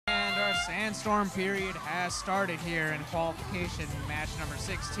our sandstorm period has started here in qualification match number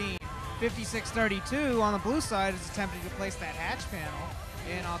 16. 56-32 on the blue side is attempting to place that hatch panel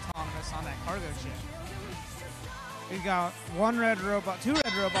in autonomous on that cargo ship. We've got two red robots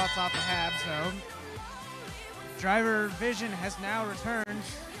off the hab zone. Driver vision has now returned.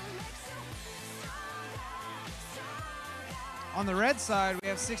 On the red side, we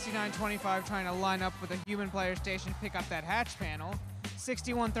have 69-25 trying to line up with a human player station, pick up that hatch panel.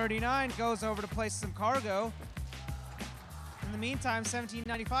 61-39 goes over to place some cargo. In the meantime,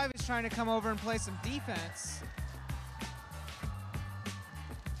 1795 is trying to come over and play some defense.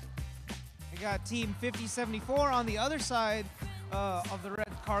 We got team 5074 on the other side of the red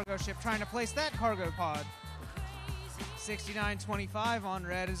cargo ship trying to place that cargo pod. 69-25 on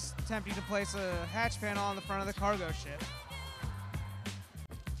red is attempting to place a hatch panel on the front of the cargo ship.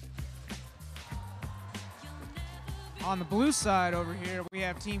 On the blue side over here, we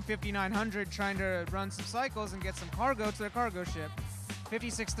have Team 5900 trying to run some cycles and get some cargo to their cargo ship.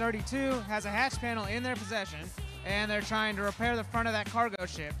 5632 has a hatch panel in their possession, and they're trying to repair the front of that cargo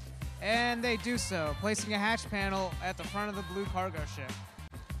ship. And they do so, placing a hatch panel at the front of the blue cargo ship.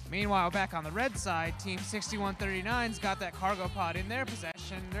 Meanwhile, back on the red side, Team 6139's got that cargo pod in their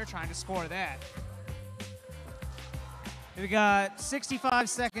possession. They're trying to score that. We got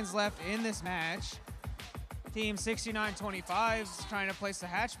 65 seconds left in this match. Team 6925 is trying to place the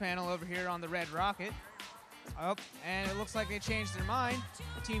hatch panel over here on the red rocket. Oh, and it looks like they changed their mind.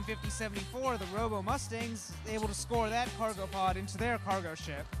 Team 5074, the Robo Mustangs, able to score that cargo pod into their cargo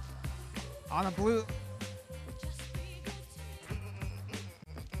ship. On the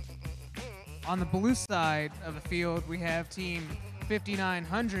blue side of the field, we have Team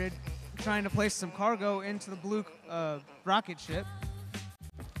 5900 trying to place some cargo into the blue rocket ship.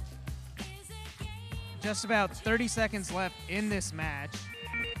 Just about 30 seconds left in this match.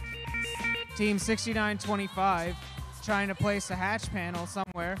 Team 6925 trying to place a hatch panel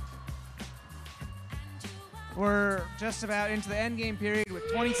somewhere. We're just about into the end game period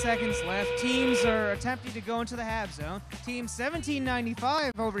with 20 seconds left. Teams are attempting to go into the hab zone. Team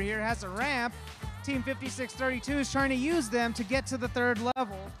 1795 over here has a ramp. Team 5632 is trying to use them to get to the third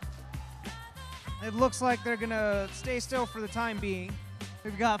level. It looks like they're gonna stay still for the time being.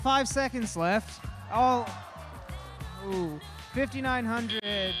 We've got 5 seconds left. 5900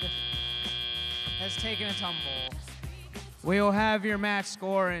 has taken a tumble. We'll have your match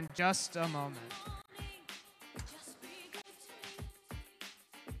score in just a moment.